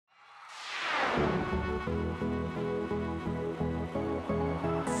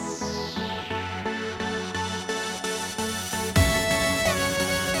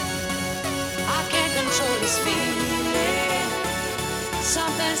I can't control this feeling.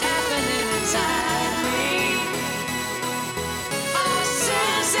 Something's happening inside me. Our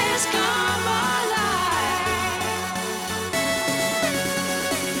senses come alive.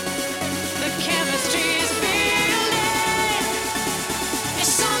 The chemistry is building. It's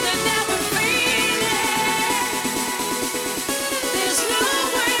something that we're feeling. There's no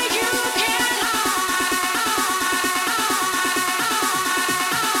way you can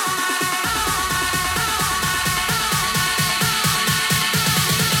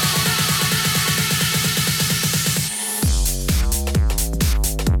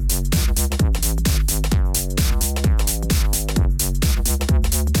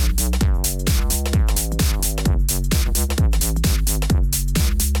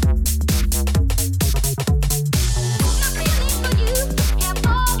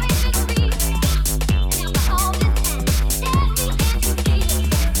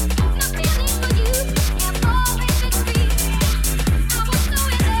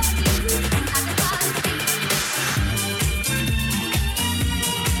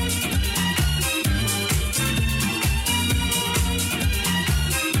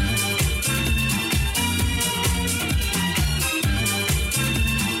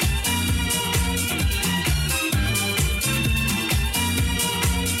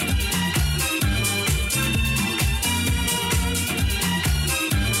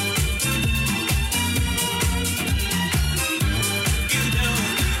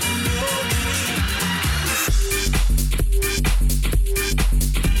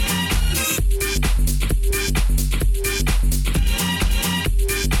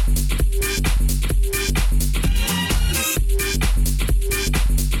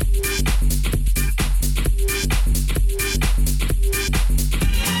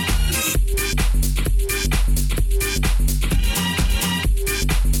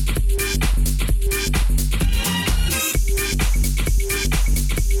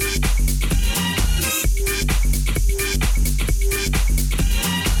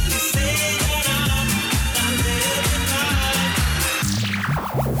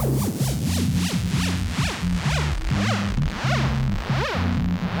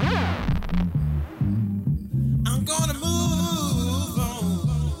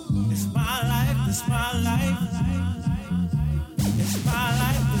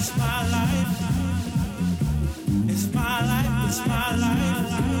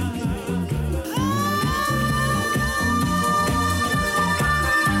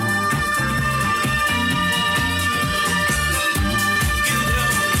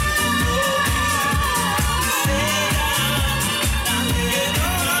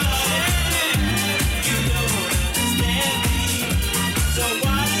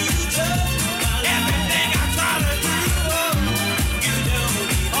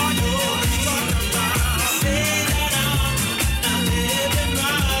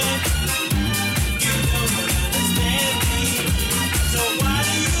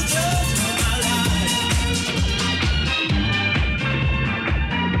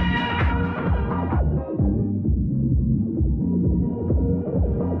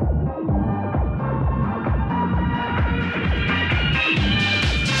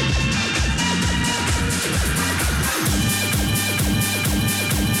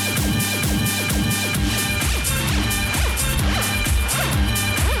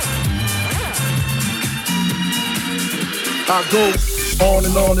I go on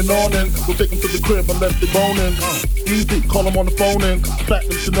and on and on and we'll take them to the crib unless they boning. Easy, call them on the phone and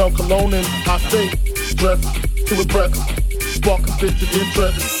platinum Chanel cologne and I stay dressed to impress, sparking bitches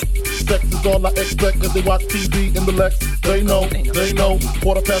interest. Sex is all I expect cause they watch TV in the Lex. They know,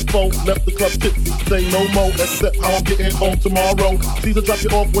 4:15, left the club tipsy, say no more, except how I'm getting home tomorrow. Caesar drop you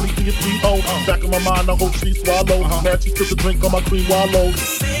off when he see his P.O. Back in my mind, I hope she swallows. Now she took a drink on my cream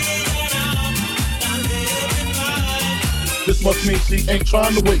wallows. This must mean she ain't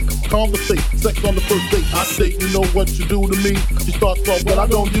trying to wait. Conversate, sex on the first date. I state, you know what you do to me. She starts off, well, I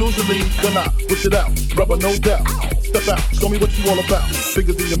don't usually. Then I whip it out, rubber no doubt. Step out, show me what you all about.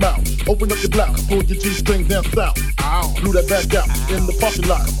 Fingers in your mouth, open up your blouse, pull your G-string down south. Blew that back out in the parking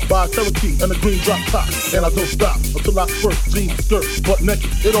lot. Buy a Cherokee and a green drop top. And I don't stop until I squirt, jeans, skirt, butt naked.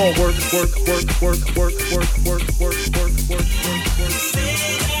 It all works, work, work, work, work, work, work, work, work, work, work, work.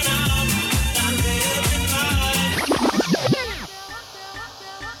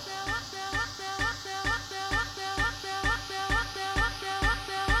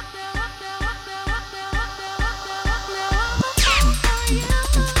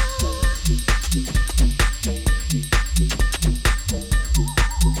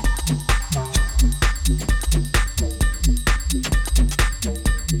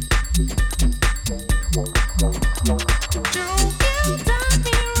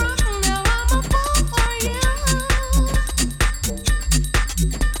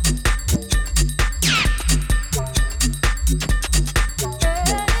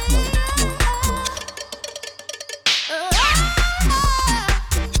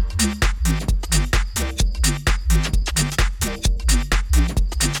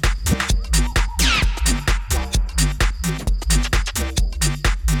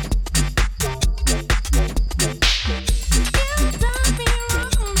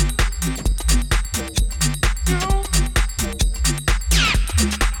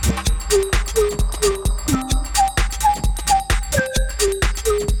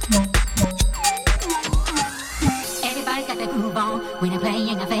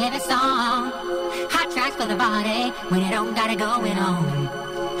 favorite song. Hot tracks for the body when it don't gotta going on.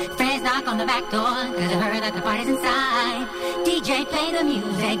 Friends knock on the back door cause I heard that the party's inside. DJ play the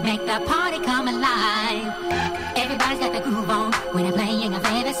music, make the party come alive. Everybody's got the groove on when they're playing a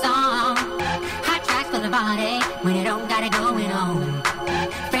favorite song. Hot tracks for the body when it don't gotta going on.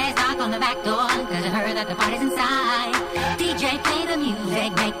 Friends knock on the back door cause I heard that the party's inside. DJ play the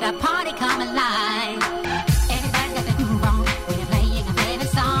music, make the party come alive. Everybody's got the groove on when they're playing a favorite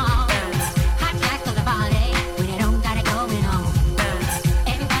song. Hot tracks for the body when it don't gotta going on.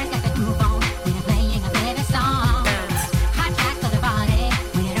 Everybody's got the groove on when they're playing a favorite song. Hot tracks for the body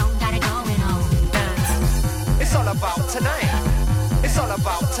when it don't gotta going on. It's all about tonight. It's all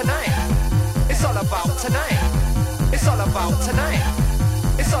about tonight. It's all about tonight. It's all about tonight.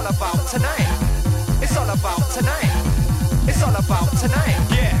 It's all about tonight. It's all about tonight. It's all about tonight.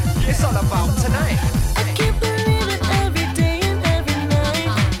 Yeah, it's all about tonight. I can't believe it every day and every night.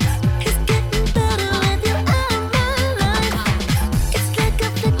 It's getting better with you out of my life. It's like I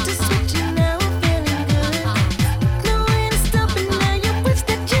flipped a switch and now I'm feeling good. No way to stop it now, you wish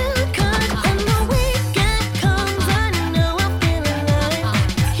that you could. When the weekend comes, I know I'm feeling like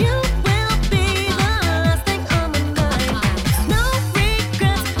you will be the last thing on my mind. No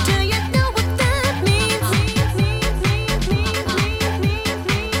regrets, do you know what that means?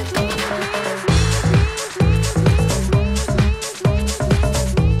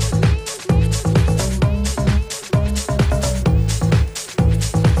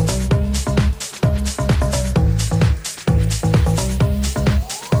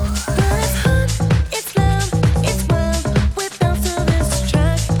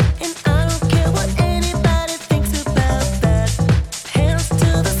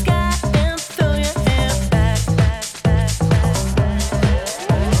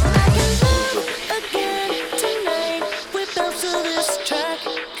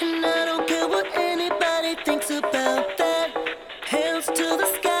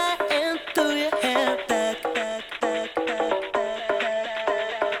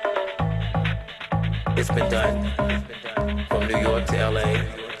 It's been done from New York to LA,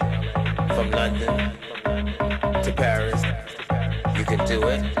 from London to Paris. You can do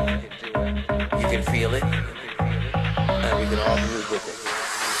it, you can feel it, and we can all move with it.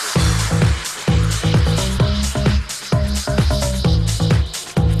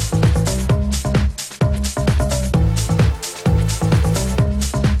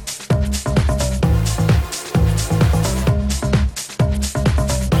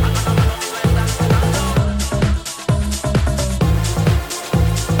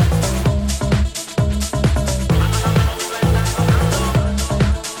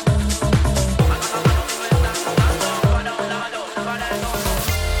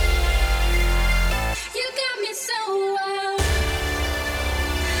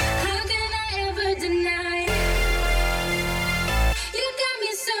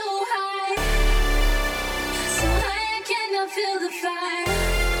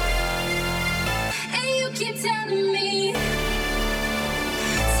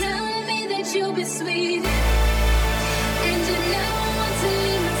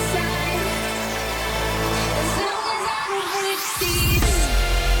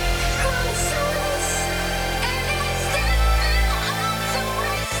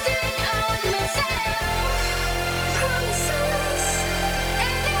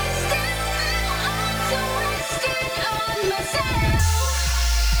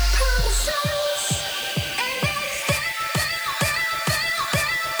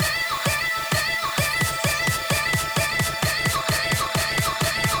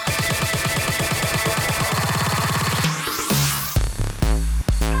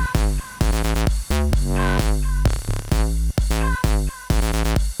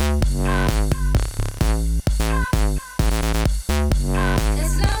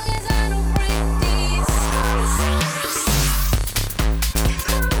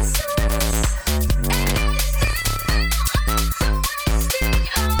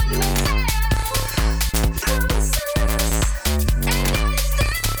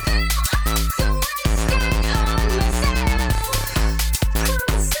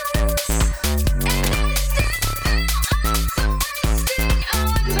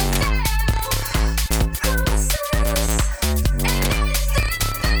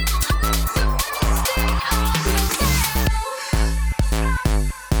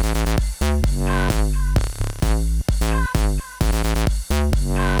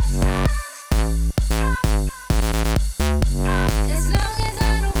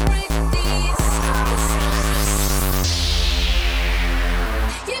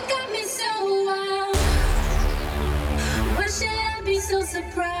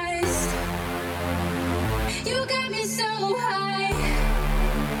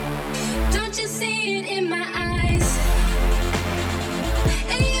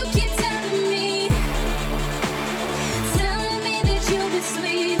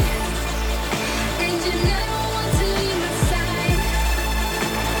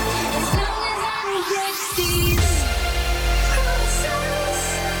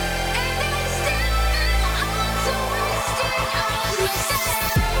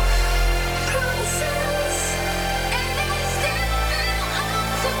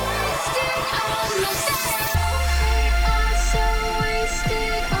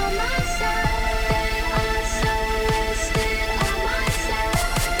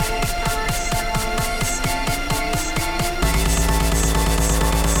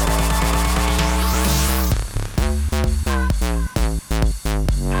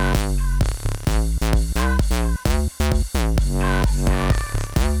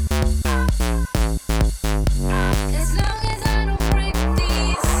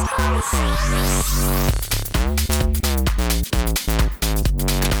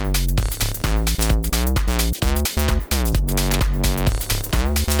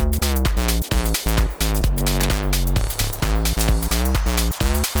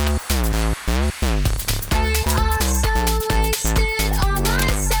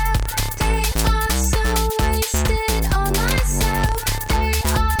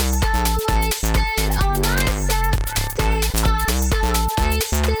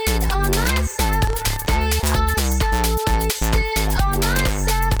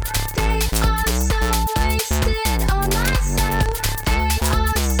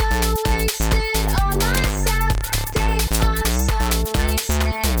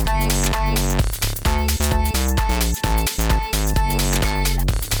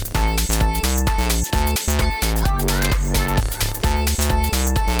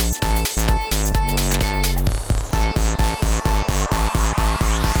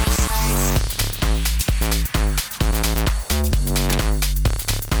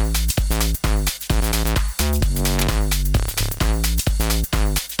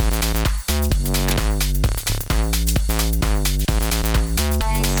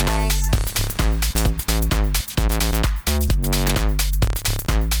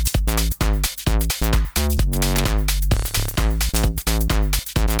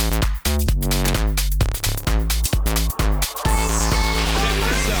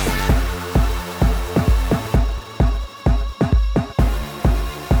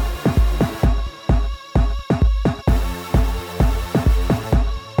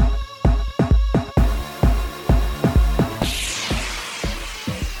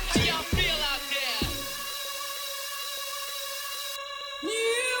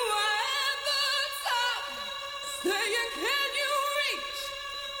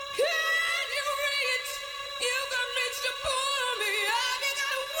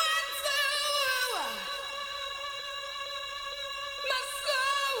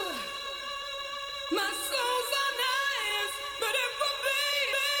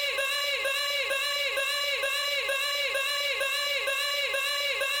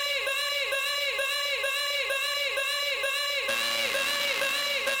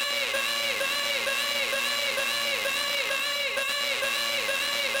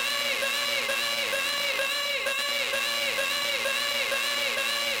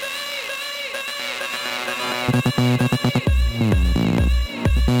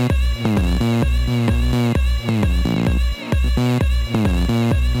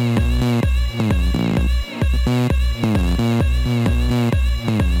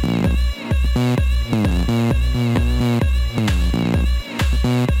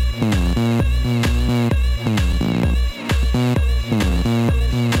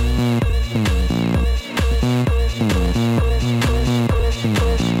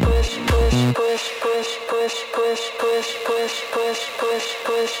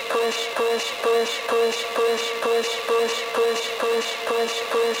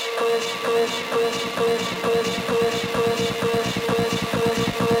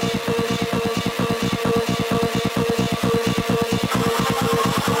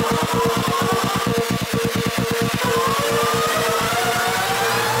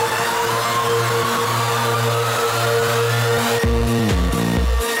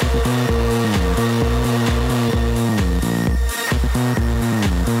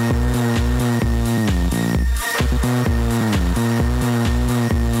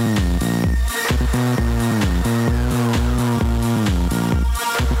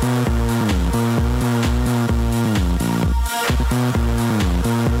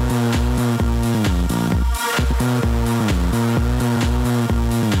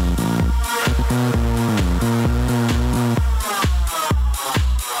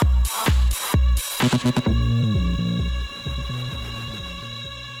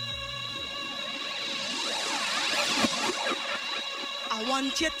 I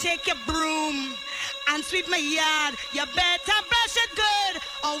want you to take your broom and sweep my yard. You better brush it good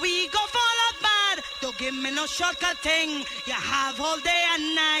or we go fall out bad. Don't give me no shortcut thing. You have all day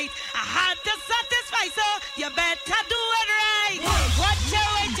and night. I had to satisfy, so you better do it right. What you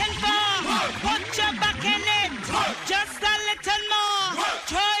waiting for? Put your back in it. Just a little more.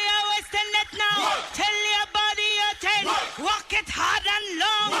 Throw your waist in it now. Tell your body you're 10. Walk it hard and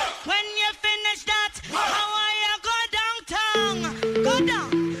long. When you finish that, how are you go downtown? Go down,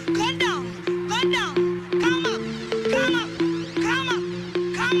 go down, go down. Come up, come up, come up,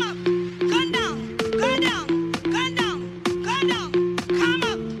 come up. Go down, go down, go down, go down. Come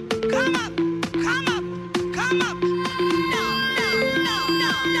up, come up, come up, come up. Down, down, down,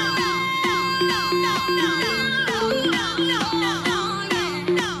 down, down, down, down, down, down, down, down, down, down,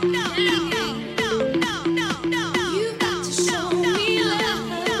 down, down, down, down, down. You got to show me love.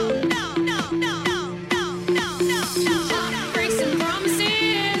 Down, down, down, down, down, down, down, down. Breaks and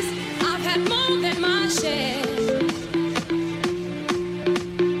promises, I've had more than my share.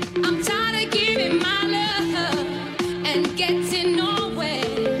 I'm tired of giving my love and getting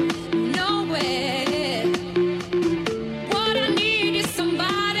nowhere, nowhere. What I need is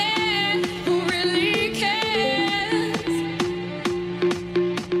somebody who really cares.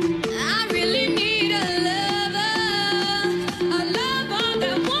 I really need a lover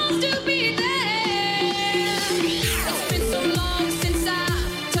that wants to be there. It's been so long since I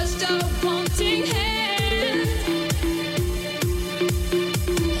touched a wanting hand.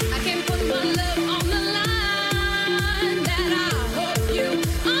 I can put my love on the line. That I hope you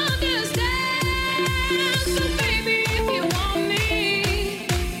understand. So baby, if you want me,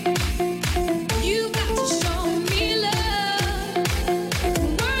 you got to show me love.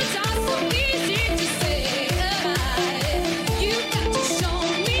 Words are so easy to say. You got to show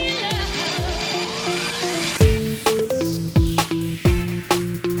me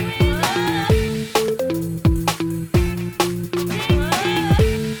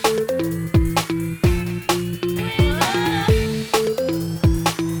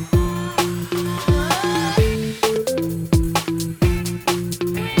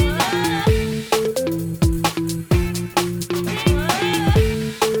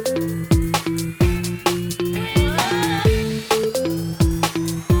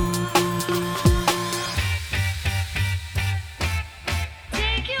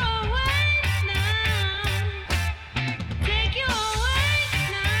Take your way now. Take your way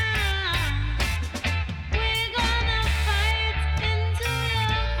now. We're gonna fight into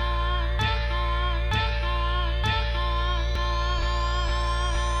your heart.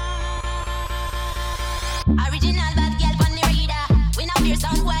 Original bad girl from the reader. We not fear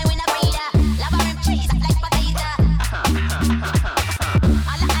sound boy, we not breeder. Lava rim trees like potato.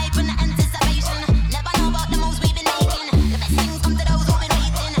 All the hype and the anticipation. Never know about the moves we've been making. The best things come to those who've been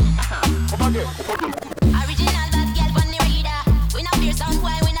waiting. Original bad girl from the reader. We not fear sound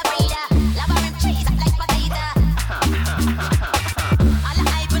boy, we not breeder. Lava rim trees like potato. All the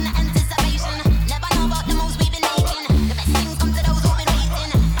hype and the anticipation. Never know about the moves we've been making. The best things come to those who've been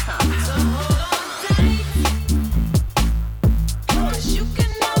waiting. So hold on tight, 'cause you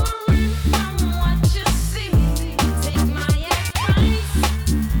can never run from what you see. Take my advice,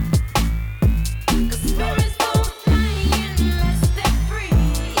 'cause spirits don't fly unless they're free.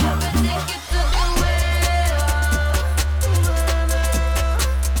 You can take it to the well.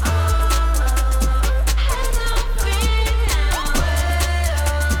 Has no fear now.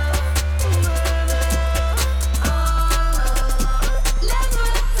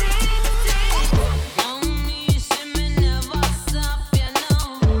 Don't me see me never stop, you know.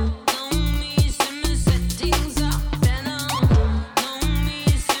 Don't me see me set things up, you know. Don't me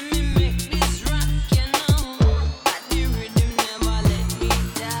see me make this rock, you know. But the rhythm never let me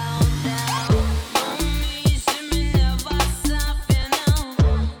down, down. Don't me see me never stop, you know.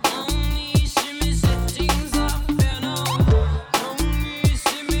 Don't me see me set things up, you know. Don't me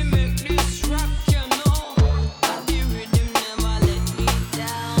see me make this rock, you know. But the rhythm never let me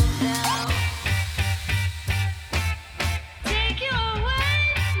down, down. Take your way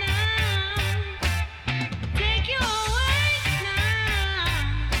now. Take your way now.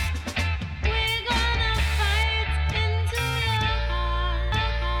 We're gonna fight into your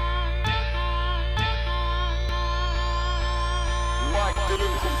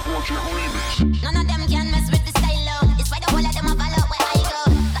None of them can mess with the style, though. It's why the whole of them a follow where I go.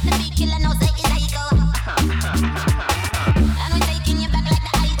 Got the big killer now, say it's I go. And we taking you back like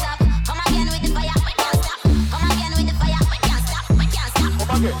the high top. Come again with the fire, we can't stop. Come again with the fire, we can't stop. We can't stop.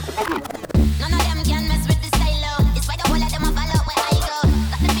 None of them can mess with the style, though. It's why the whole of them a follow where I go.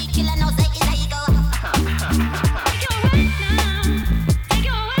 Got the big killer now, say it's I go. Take your way now.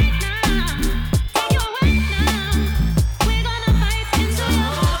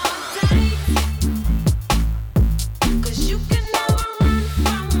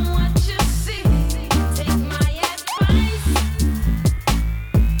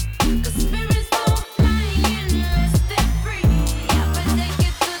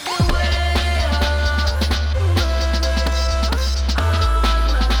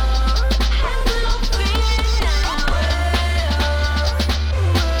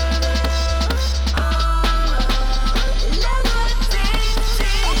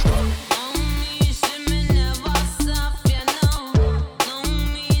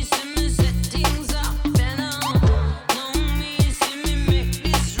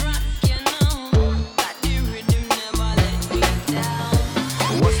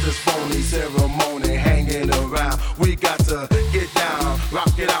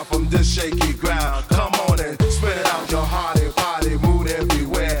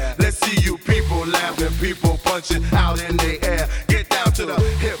 bunch it out in the air. Get down to the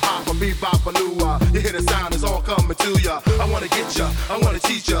hip hop or bebop or lua. You hear the sound, it's all coming to ya. I wanna get ya, I wanna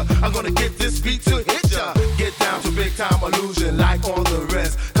teach ya. I'm gonna get this beat to hit ya. Get down to big time illusion like all the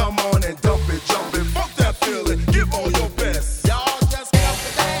rest. Come on and dump it, jump it, fuck that feeling. Give all your best. Y'all just get up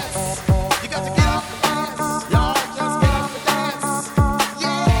and dance. You got to get up and dance. Y'all just get up and dance.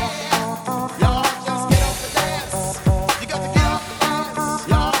 Yeah. Y'all just get up and dance. You got to get up and dance.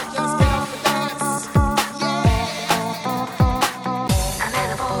 Y'all just get up and dance. Yeah. I met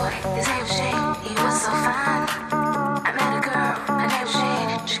a boy, his name was Jay, he was so fine. I met a girl, her name was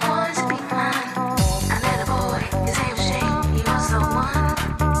Jane, she wanted to be mine. I met a boy, his name was Jay, he was the one.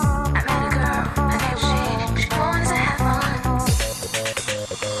 I met a girl, her name was Jane, she wanted to have fun.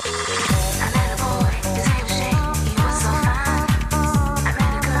 I met a boy, his name was Jay, he was so fine. I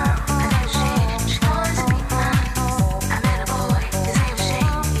met a girl, her name was Jane, she wanted to be mine. I met a boy, his name was Jay,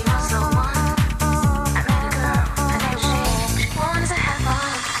 he was the one. I met a girl, her name was Jane, she wanted to have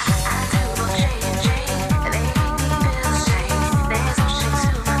fun. I do both Jay and Jay, they make me feel shame. There's no shame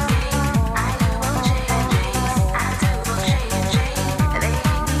to my game. I do both Jay and Jay, I do both Jay and Jay, they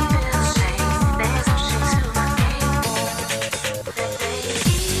make me feel shame. There's no shame to my game.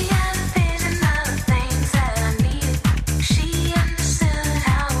 He had a vision of the things that I needed. She understood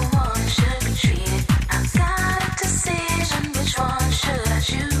how a woman should be treated. I've got a decision, which one should I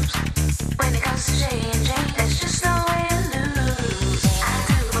choose? When it comes to J and J, there's just no way to lose. I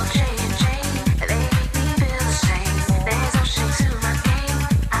do both J and J, they make me feel the same. There's no shame to my game.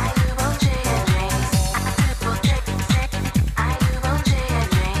 I do both J and J, I do both J and J, I do both J and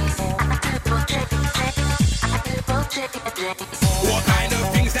J, I do both J and J, I do both J and J. What kind of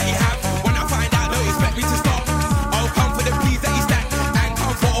things that you have? When I find out, don't expect me to stop. I'll come for the peas that you stack and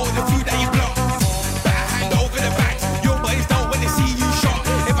come for all the food that you block. Better hand over the bags. Your boys don't when they see you shot.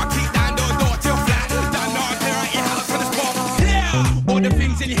 If I kick down the door till flat, done now I clear out your house for the spot. Clear all the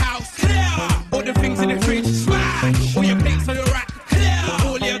things in your house. Clear all the things in the fridge. Smash all your plates on your rack. Clear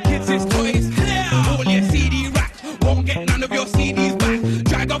all your kids' toys. Clear all your CD racks. Won't get none of your CDs back.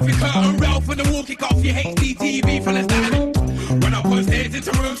 Drag off your curtain rail for the wall. Kick off your HD TV from the stand. Run up on stairs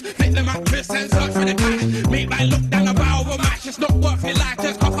into rooms, flip the mattress and search for the cash. Make my look down the barrel of a match, it's not worth your life,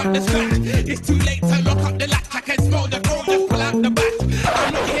 just cough up the scratch. It's too late to lock up the latch, I can smell the chrome, just pull out the bat.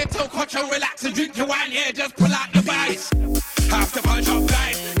 I'm not here to coach and relax and drink your wine, yeah, just pull out the bags. Have to punch up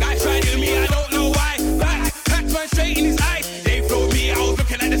guys trying to me, I don't know why. Back, went straight in his eyes, they threw me, I was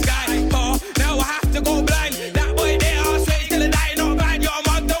looking at the sky. Oh, now I have to go blind, that boy there, I'll straight till I die, not bad, your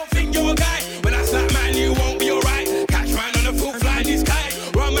mom don't think you're a guy. When I slap man, you won't be alright. Catch man on the foot, flying his kite.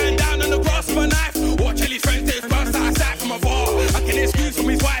 Run man down on the grass with a knife. Watch all his friends take burst outside from afar. I can excuse from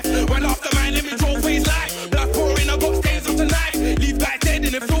his wife. Run after man, let me draw for his life. Blood pouring, I got stains of the knife. Leave guys dead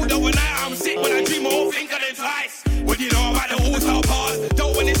in the field overnight. I'm sick when I dream, I won't think of them twice. What do you know about the all-star pass?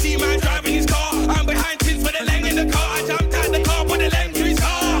 Don't wanna see man driving his car. I'm behind tins with the leg in the car. I jumped out the car, put the leg to his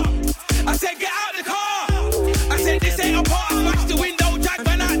car. I said, get out the car. I said, this ain't a park. Smash the window, drag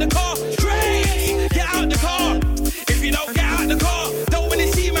man out the car. Straight, get out the car. If you don't get out the car, don't wanna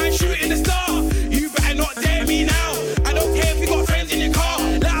see man shooting the star. You better not dare me now. I don't care if you got friends in your car.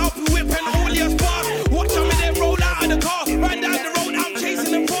 Let out the whip and all your spark. Watch them and then roll out of the car. Run down the road, I'm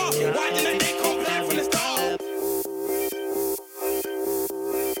chasing the car. Why didn't they come play from the start?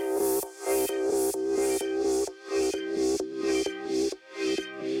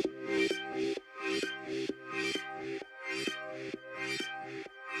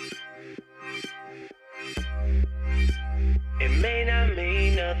 It may not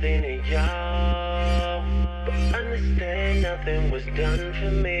mean nothing to y'all, but understand nothing was done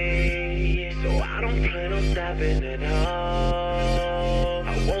for me, so I don't plan on stopping at all. I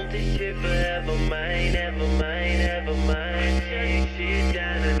want this shit forever mine, ever mine, ever mine. Take shit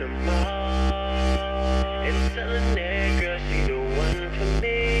down in the mall and telling that girl she the one for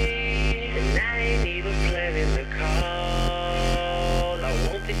me, and I ain't even planning the call. I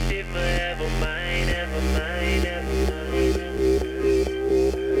want this shit forever mine, ever mine, ever mine.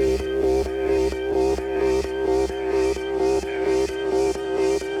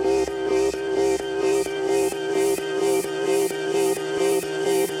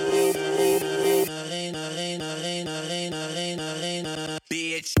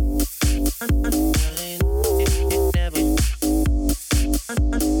 Bitch.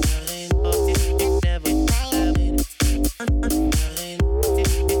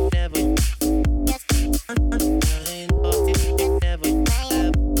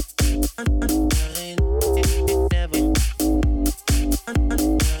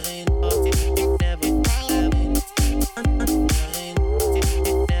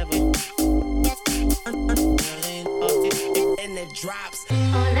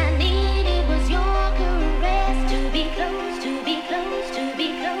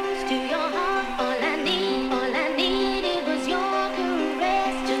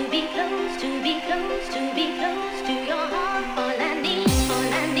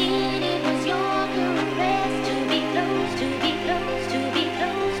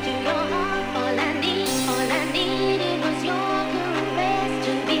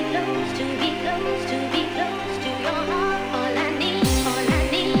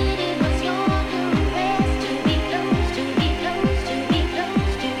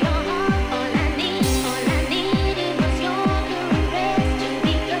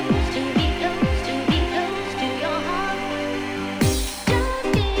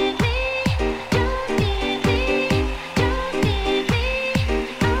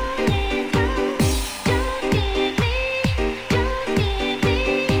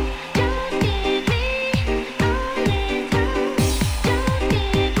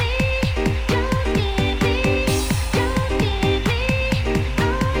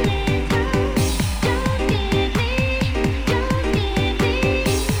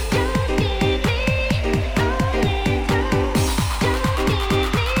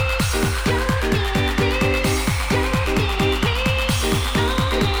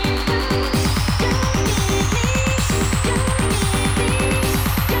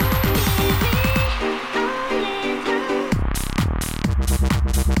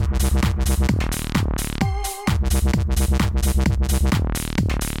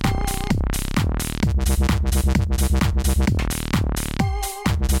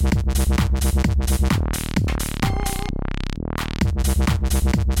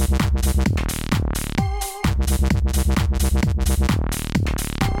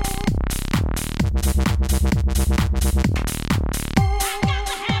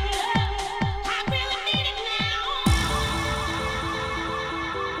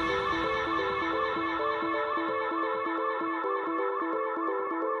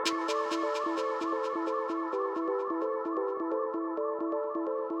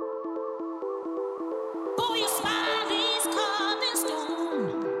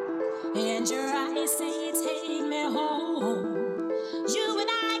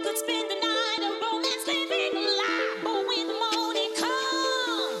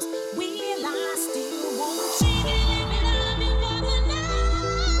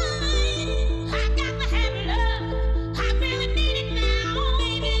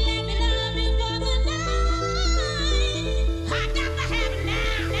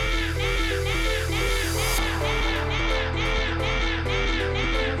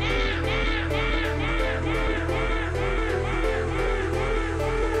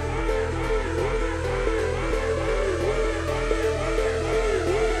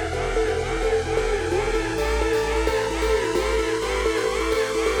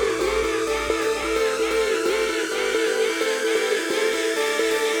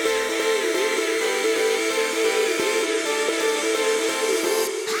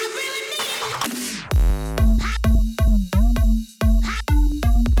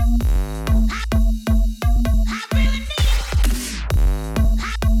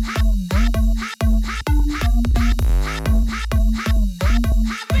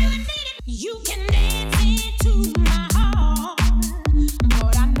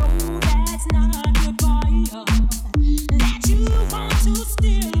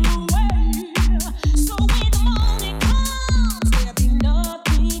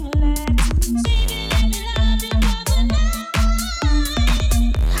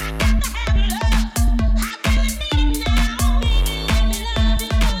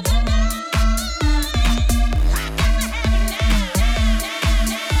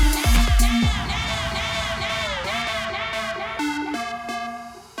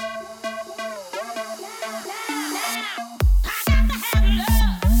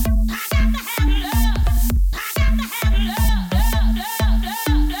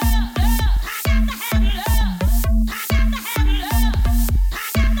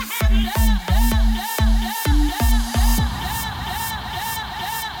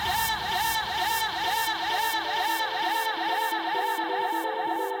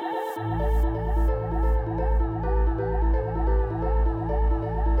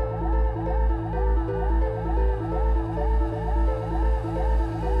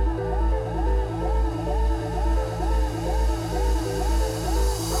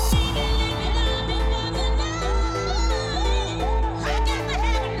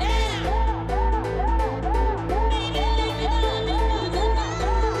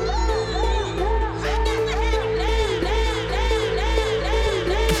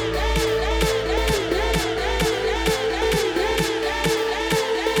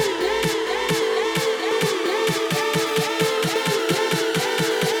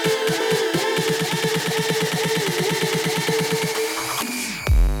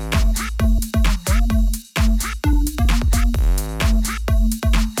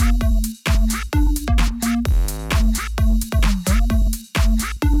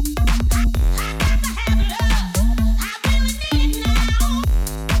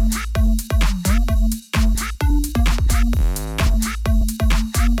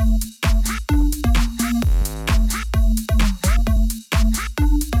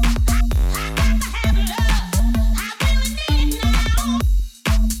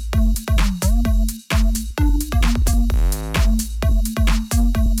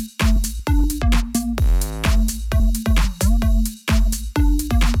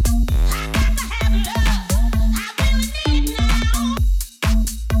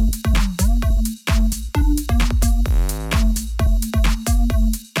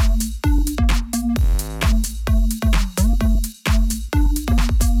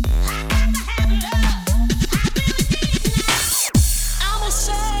 a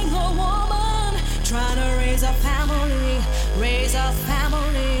single woman trying to raise a family, raise a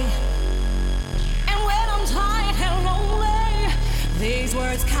family. And when I'm tired and lonely, these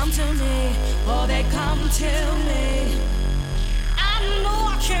words come to me, oh, they come to me. I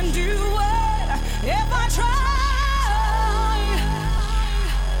know I can do it if I try.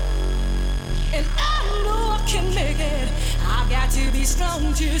 And I know I can make it. I've got to be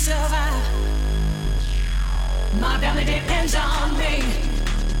strong to survive. My family depends on me.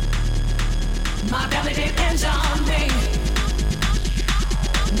 My family depends on me.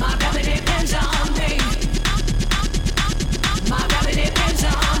 My family depends on me. My family depends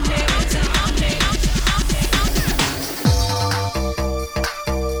on me.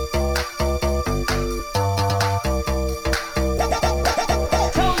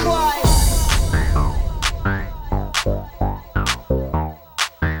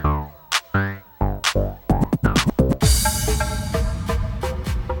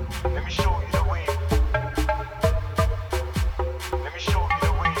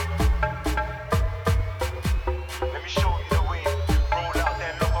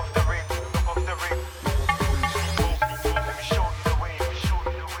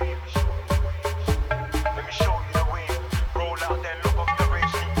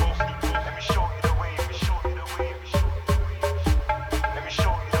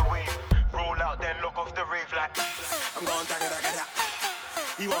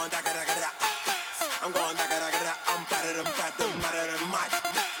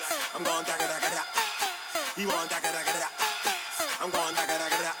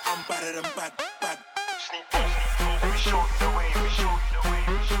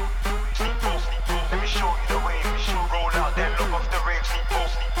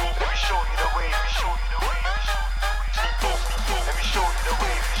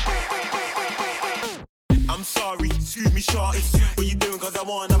 I'm sorry, excuse me, shorties. What you doing? Cause I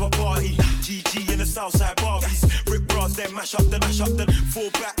want another party. GG in the Southside Barbies. Rip bras, then mash up, then fall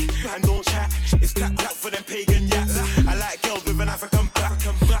back and don't chat. It's clap for them pagan yaks. I like girls with an African back.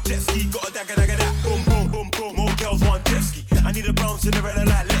 Jet ski, got a dagger that. Boom, boom, boom, boom. More girls want jet ski. I need a brown Cinderella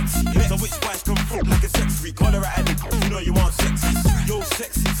like Lexi. So which spice come from like a sex freak? Call her at you know you want sexy. Yo,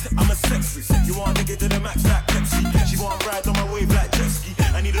 sexy, I'm a sex freak. You want to get to the max like Pepsi. She want ride on my wave like jet ski.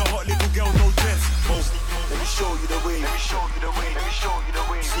 I need a hot little girl, no dress. Mostly. Let me show you the way. Let me show you the way. Let me show you the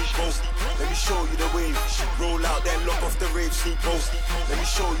way. Sneak mostly. Let me show you the way. Roll out, then lock off the rave. Sneak mostly. Let me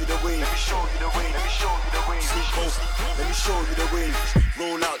show you the way. Let me show you the way. Let me show you the way. Sneak mostly. Let me show you the way.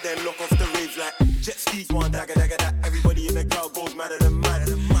 Roll out, then lock off the rave like jet skis. One dagger that. Everybody in the crowd goes madder than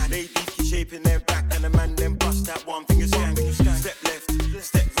mad. Ladies keep shaping their back, and the man then bust that one finger skank. Step left,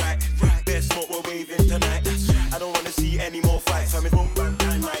 step right. Best smoke we're waving tonight. I don't wanna see any more fights. I'm in boom bang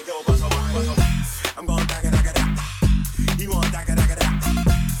bang, my girl bust a wine. I'm going dagger that. He want dagger that.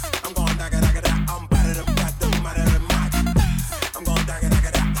 I'm going dagger that. I'm better than bad, I'm madder than mad. I'm going dagger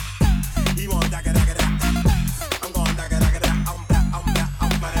that. He want dagger that. I'm going dagger that.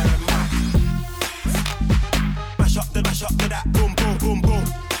 I'm better than mad. Mash up to that. Boom boom boom boom.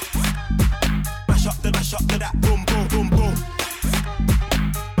 Mash up to that. Boom boom boom boom.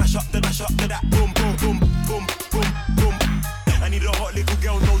 Mash up to that. Boom boom boom boom boom boom. I need a hot little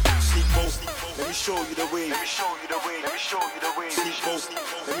girl, no sneak mostly. Let me show you the way. Let me show you the way. Let me show you the way. Sneak mostly.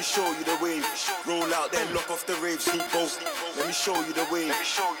 Let me show you the way. Roll out, then lock off the rave. Sneak mostly. Let me show you the way. Let me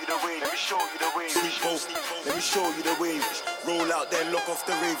show you the way. Let me show you the way. Sneak mostly. Let me show you the way. Roll out, then lock off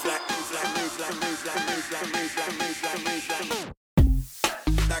the rave like.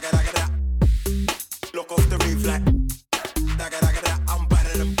 Lock off the rave like. I'm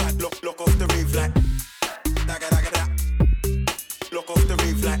better than bad. Lock off the rave like. Lock off the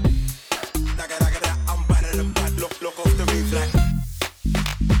rave like. I'm better than bad. Lock off the rave like.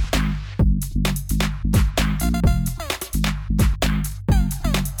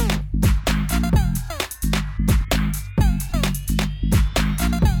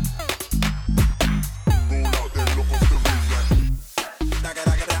 Roll out then lock off the rave like.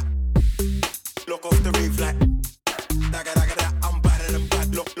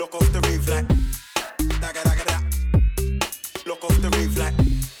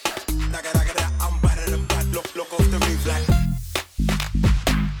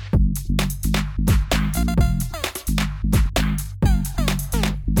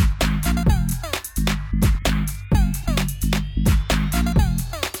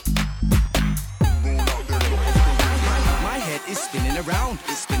 around,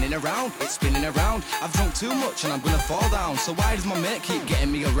 it's spinning around, it's spinning around. I've drunk too much and I'm gonna fall down. So why does my mate keep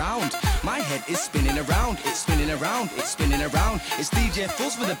getting me around? My head is spinning around, it's spinning around, it's spinning around. It's DJ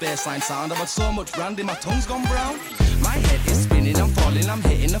Fuzz with a bassline sound. I've had so much brandy, my tongue's gone brown. My head is spinning, I'm falling, I'm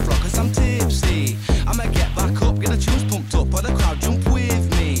hitting the floor cause I'm tipsy. I'ma get back up, get the tunes pumped up, or the crowd jump with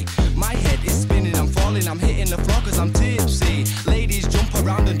me. My head is spinning, I'm falling, I'm hitting the floor cause I'm tipsy. Ladies jump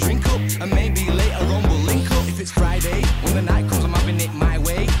around and drink up, and maybe later on we'll link up. If it's Friday, when the night comes I'm having it my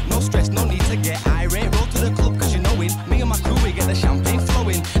way. No stress, no need to get irate. Roll to the club cause you know it. Me and my crew, we get the champagne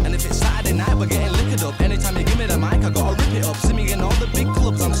flowing. And if it's Saturday night, we're getting liquored up. Anytime you give me the mic, I gotta rip it up. See me in all the big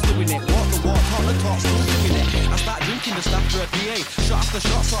clubs, I'm stewing it. Walk the walk, talk the talk, still doing it. I start drinking just after a PA. Shot after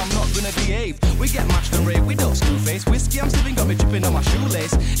shot, so I'm not gonna behave. We get matched and rave, we don't screw face. Whiskey I'm sipping got me dripping on my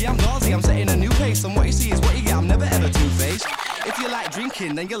shoelace. Yeah, I'm Gazi, I'm setting a new pace. And what you see is what you get, I'm never ever two-faced. If you like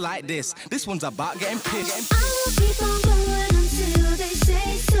drinking, then you like this. This one's about getting pissed. I will keep on going until they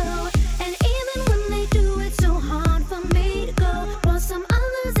say so. And even when they do, it's so hard for me to go. While some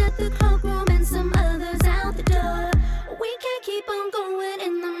others at the cloakroom and some others out the door. We can't keep on going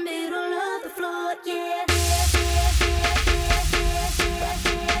in the middle of the floor, yeah.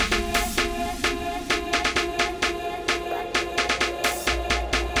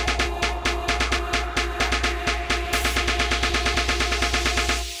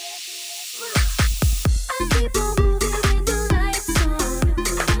 Keep on moving with the lights on.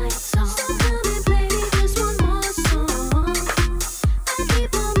 So come and play me just one more song. I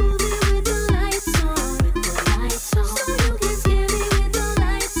keep on moving with the lights on. So you can scare me with the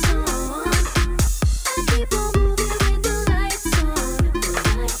lights on. I keep on moving with the lights on.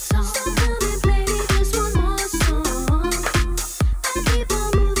 So come and play me just one more song. I keep on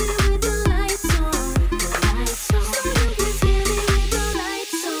moving with the lights on. So you can scare me with the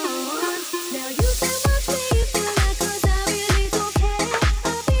lights on. Now you can watch me if you like, cause I really don't care.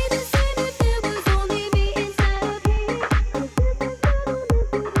 I'll be the same if there was only me inside of here. Cause this is not a mystery, yeah, I don't know.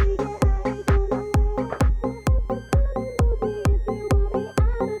 If you want me out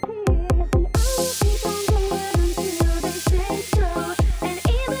of here, see, I will keep on going until they say so. And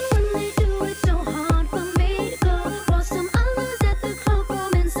even when they do, it's so hard for me to go. While some others at the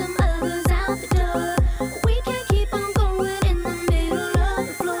cloakroom and some others out the door. We can't keep on going in the middle of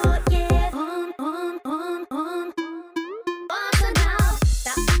the floor, yeah.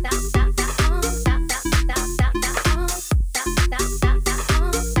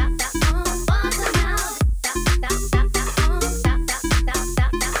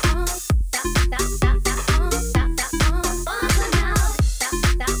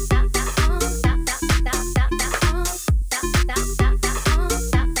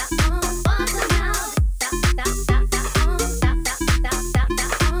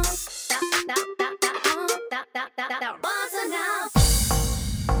 What's it now? What's it now?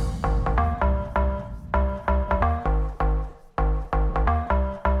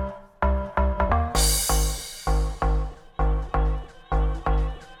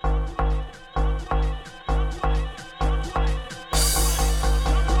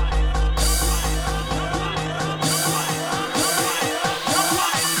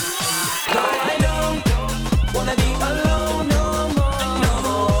 I don't wanna be alone no more.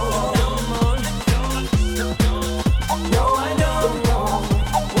 No, I don't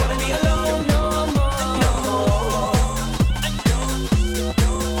wanna be alone no more.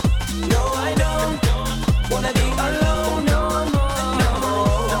 No, I don't wanna be alone no more.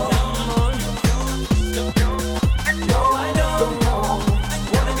 No, I don't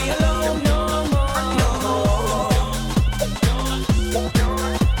wanna be alone no more.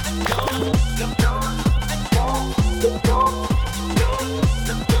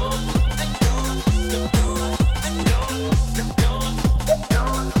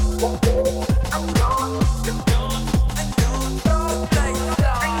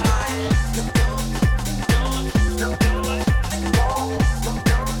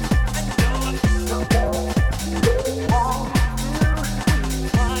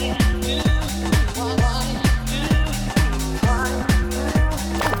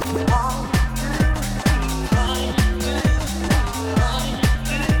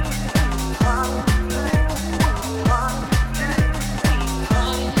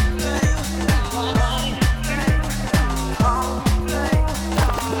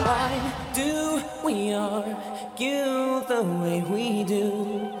 Why do we argue the way we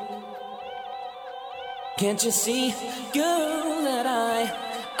do? Can't you see, girl, that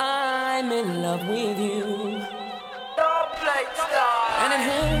I'm in love with you? And it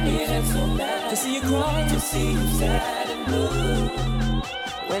hurts so bad to see you cry, to see you sad and blue.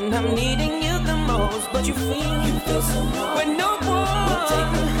 when I'm needing you the most, but you feel so low when no one will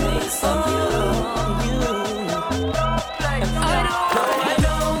take the place of you. And I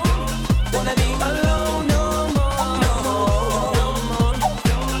don't wanna be alone no more.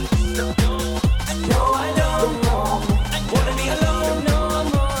 No, I don't wanna be alone no more. No, I don't wanna be alone no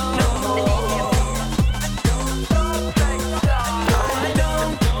more. No, I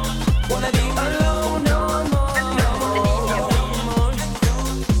don't wanna be alone no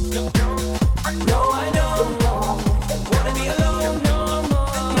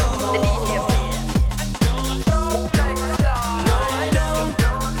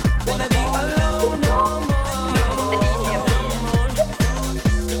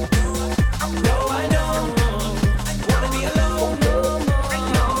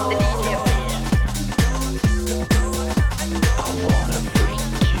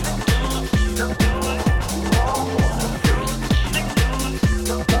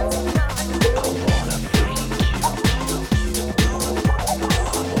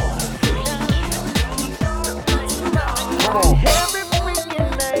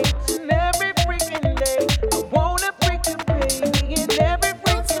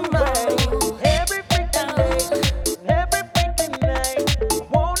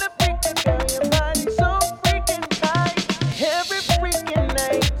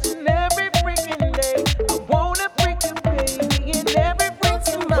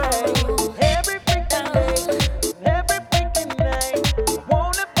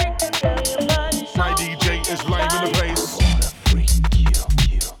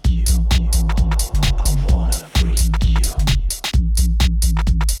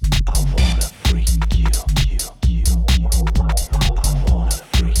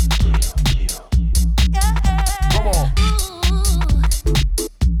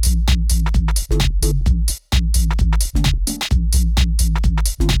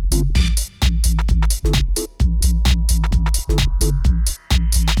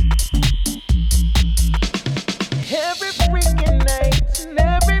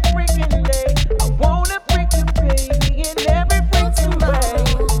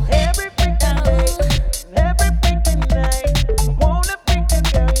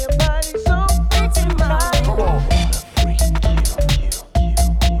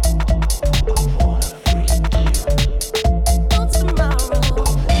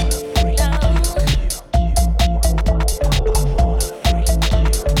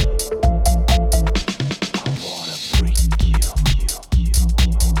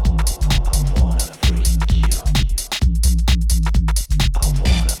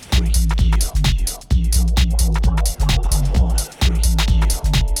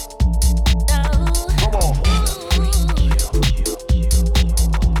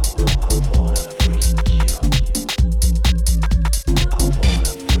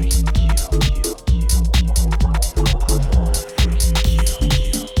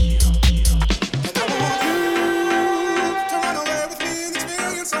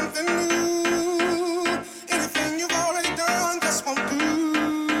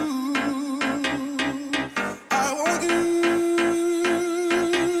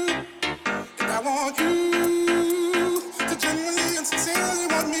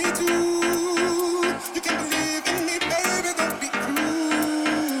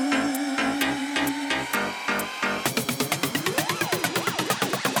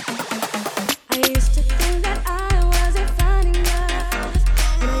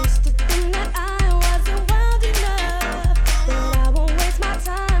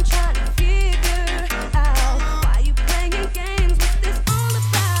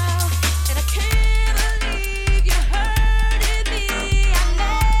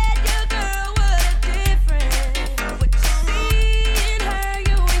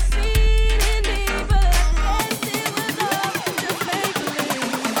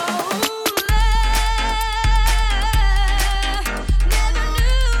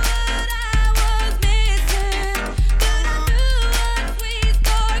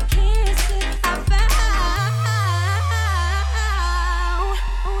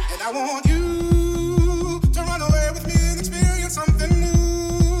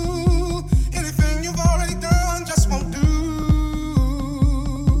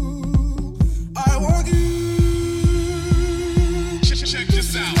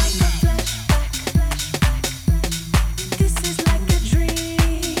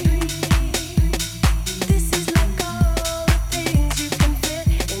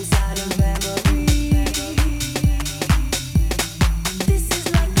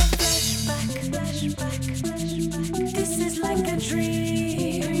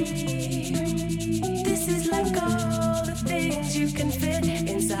This is like all the things you can fit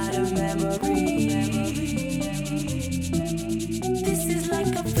inside.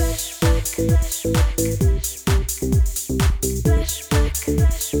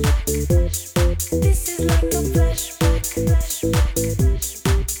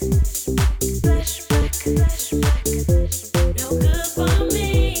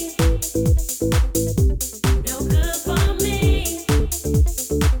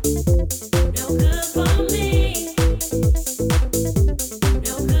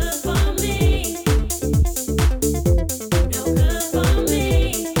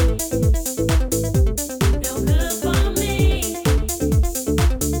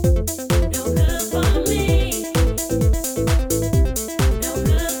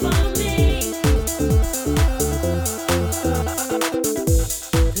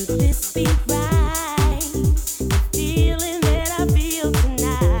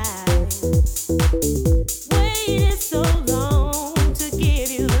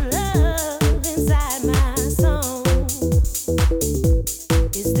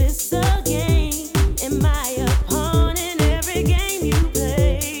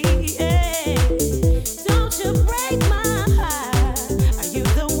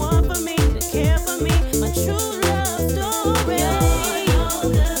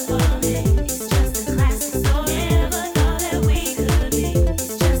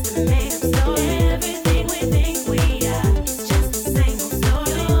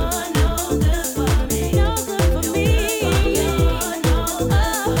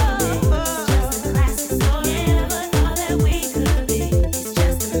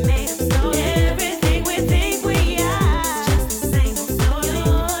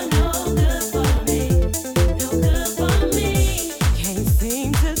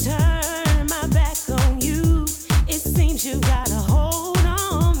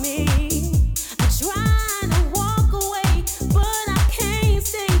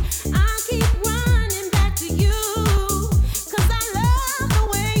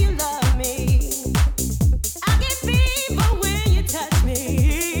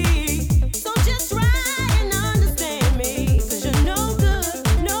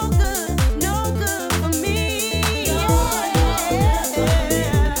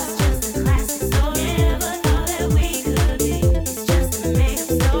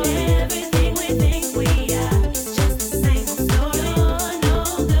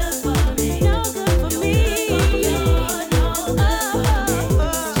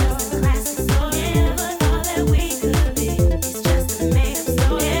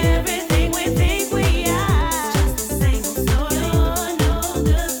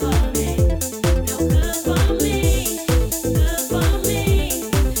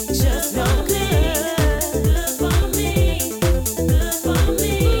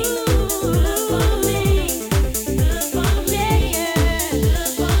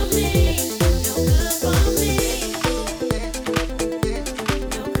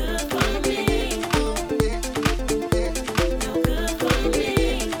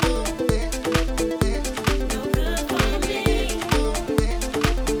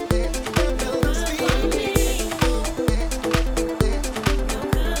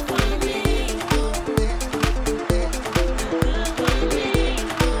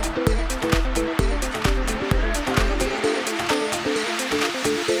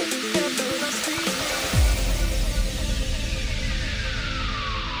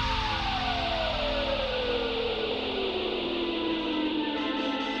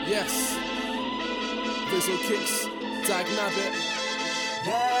 Yes. Visual kicks, Dag Nabbit.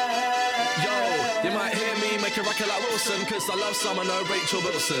 Yo, you might hear me make a record like Wilson, cause I love summer, no Rachel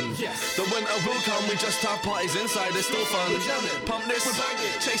Wilson. Yes. The winter will come, we just have parties inside, it's still fun. Pump this,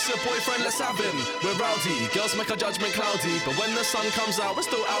 chase your boyfriend, let's have him. We're rowdy, girls make our judgment cloudy, but when the sun comes out, we're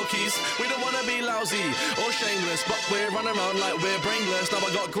still alkies. We don't wanna be lousy or shameless, but we're running around like we're brainless. Now I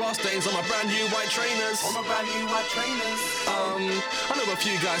got grass stains on my brand new white trainers. I know a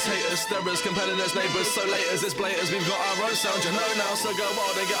few guys hate us, they're as compelling as neighbours, so late as it's blaters, we've got our own sound, you know now, so go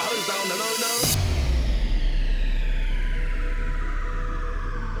wild and get hosed down, no.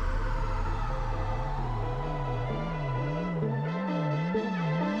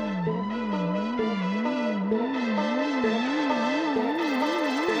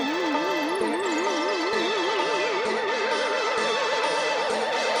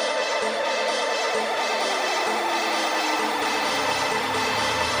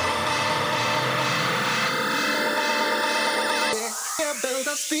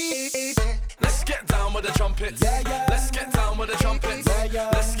 Let's get down with the trumpets. Let's get down with the trumpets.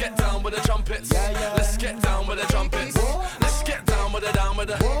 Let's get down with the trumpets. Let's get down with the trumpets. Let's get down with the down with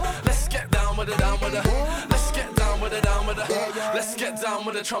the. Let's get down with the down with the. Let's get down with the down with the. Let's get down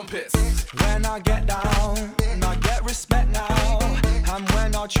with the trumpets. When I get down, I get respect now. And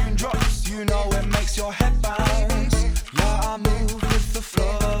when our tune drops, you know it makes your head bounce. Yeah, I move with the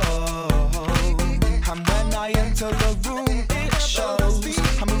flow. And when I enter the room, it shows.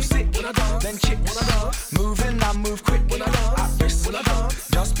 I move sick, then chicks. Moving, I move quick. At risk,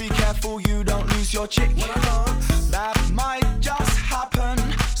 just be careful you don't lose your chick. That might just happen,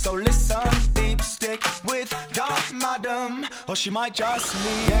 so listen deep, stick with your madam, or she might just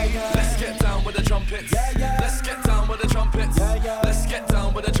leave. Let's get down with the trumpets. Let's get down with the trumpets. Let's get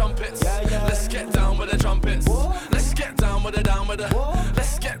down with the trumpets. Let's get down with the trumpets. Let's get down with the down with the.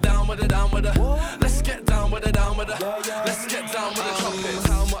 Let's get down with the down with the. Let's get down with the down with the. Let's get down with the trumpets.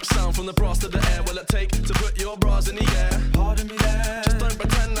 How much sound from the brass to the air will it take to put your bras in the air? Pardon me there. Just don't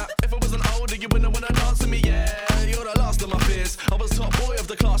pretend that if I wasn't older you wouldn't wanna dance to me, yeah. You're the last of my fears. I was top boy of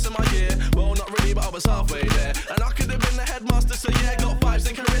the class in my year. Well, not really, but I was halfway there. And I could have been the headmaster, so yeah, got vibes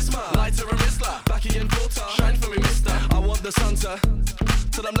and charisma. Lighter and Whistler, backy and filter. Shine for me, mister. I want the sun to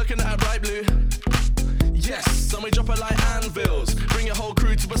till I'm looking at a bright blue. Yes, and we drop it like anvils. Bring your whole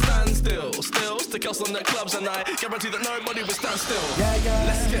crew to a standstill. Still, stick us on the clubs and I guarantee that nobody will stand still.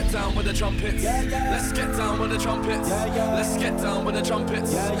 Let's get down with the trumpets. Let's get down with the trumpets. Let's get down with the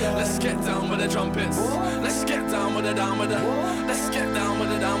trumpets. Let's get down with the trumpets. Let's get down with the down with the. Let's get down with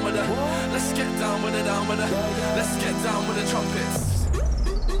the down with the. Let's get down with the down with the. Let's get down with the trumpets.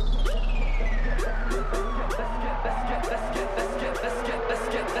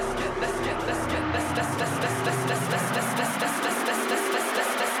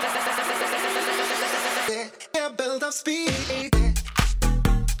 Yeah, build up speed.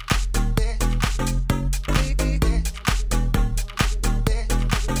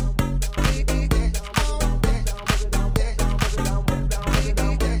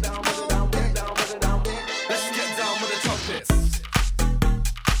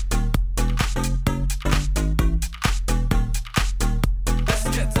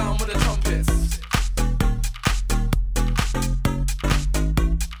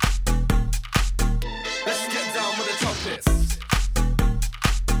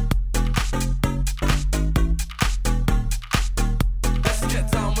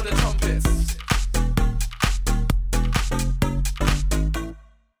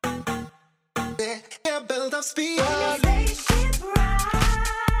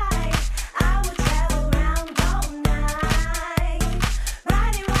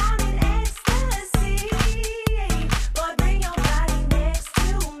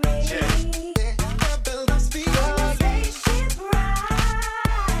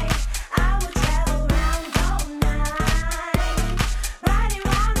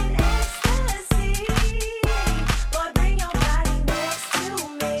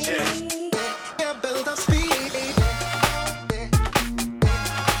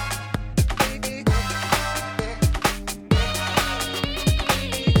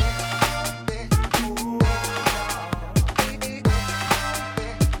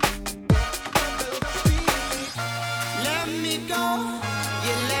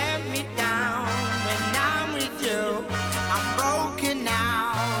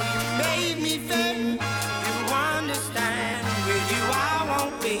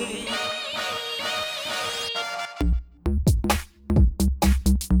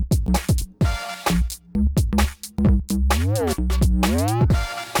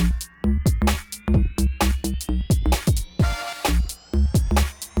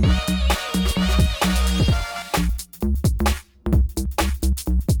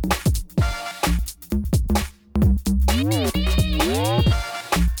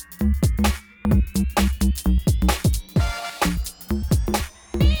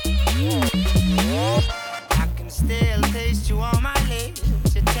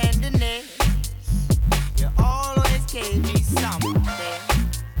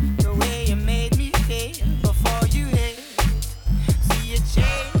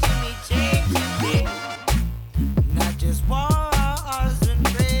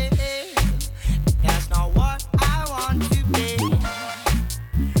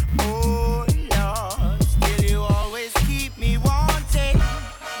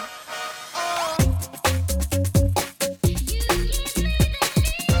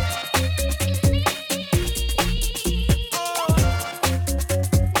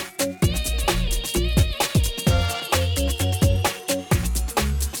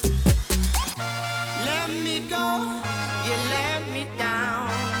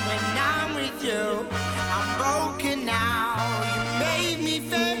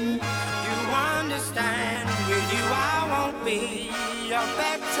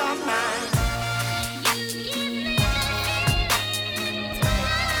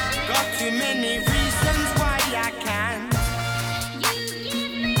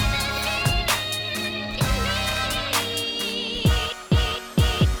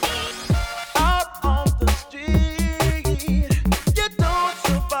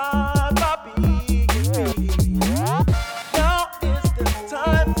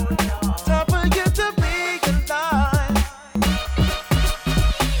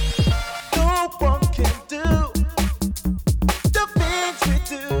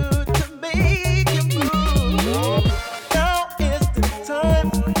 Make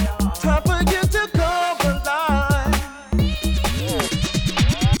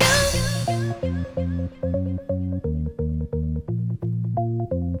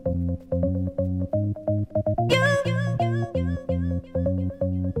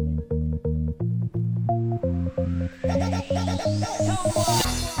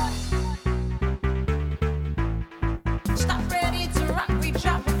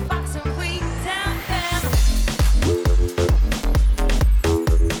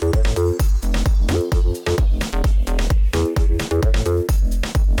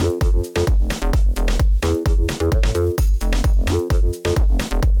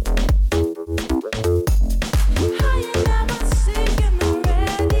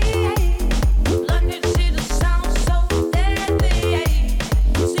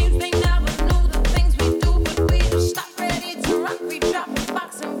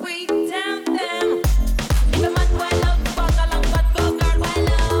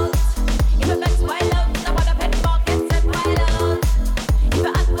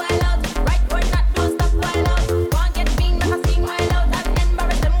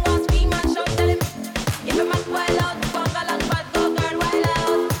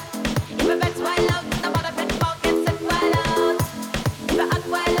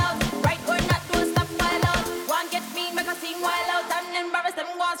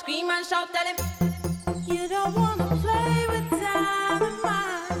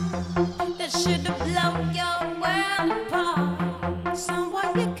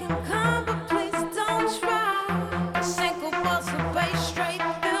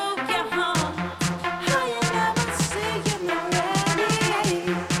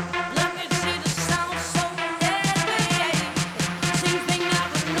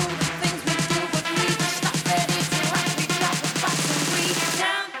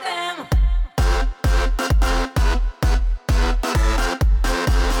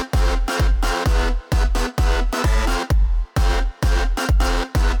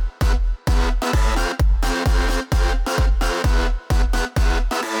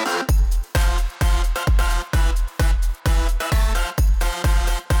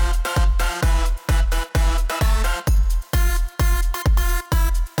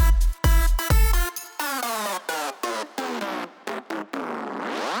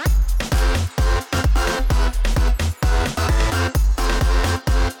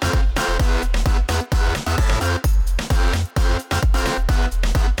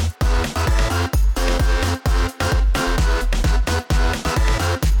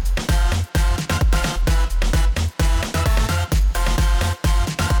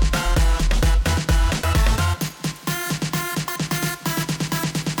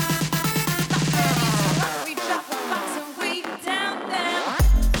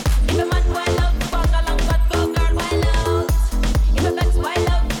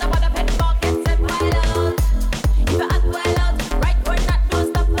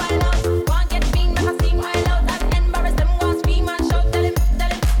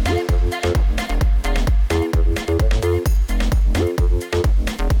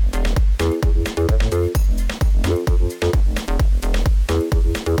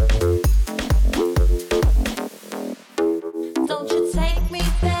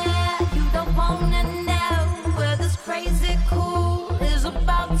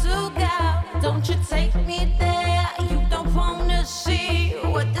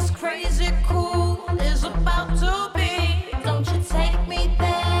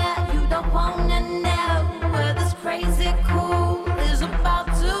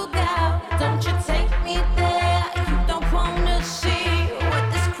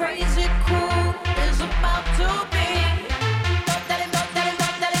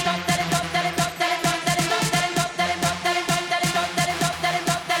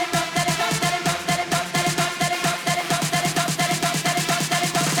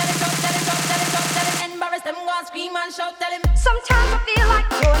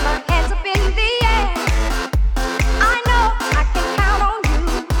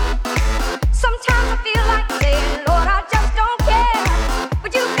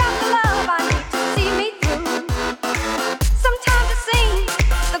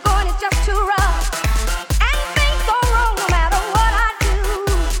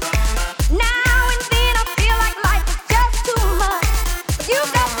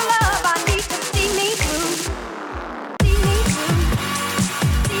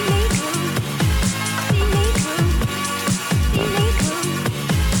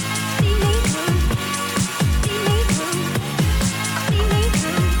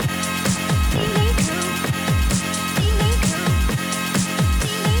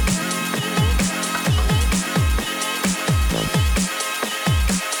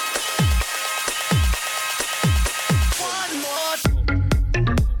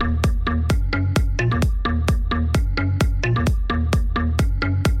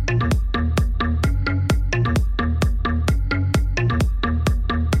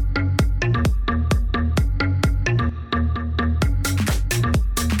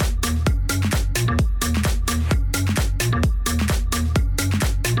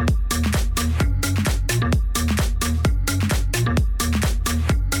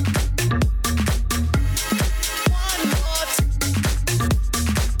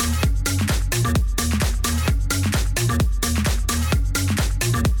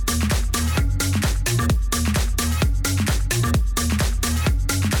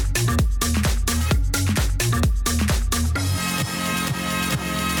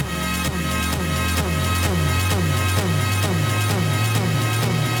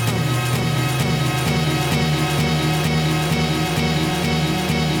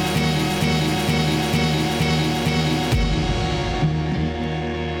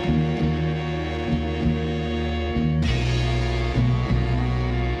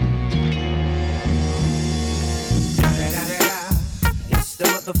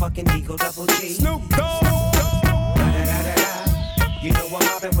motherfucking Eagle Double G. Snoop Dogg. You know I'm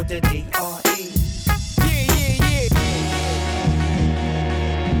mobbing with the D.R.E.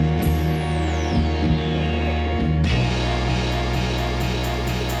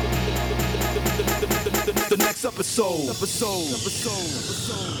 The next episode.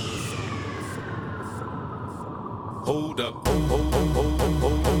 Hold up.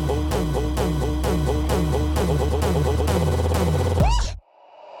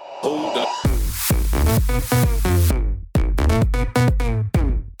 Hold up.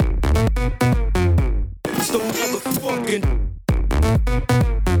 It's the motherfucking.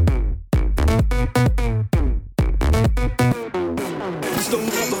 It's the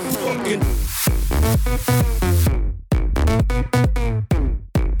motherfucking.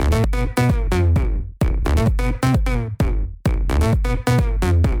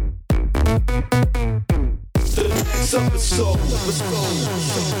 The next episode.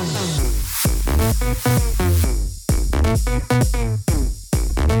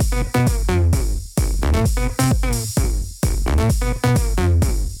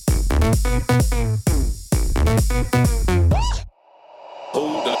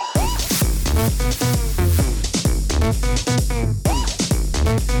 Hold up.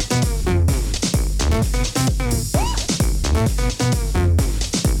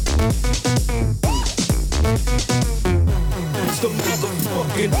 It's the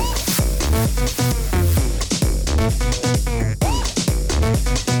motherfucking.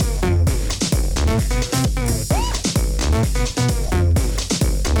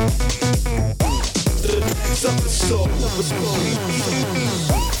 The next episode.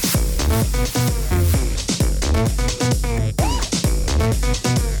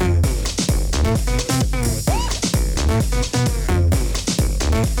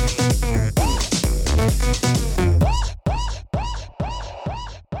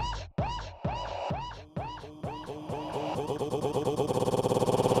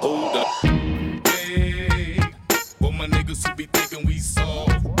 Hold up. Hey, for my niggas who be thinking we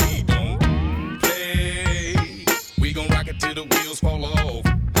soft, we don't play. We gon' rock it till the wheels fall off.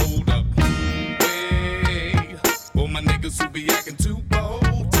 Hold up. Hey, for my niggas who be acting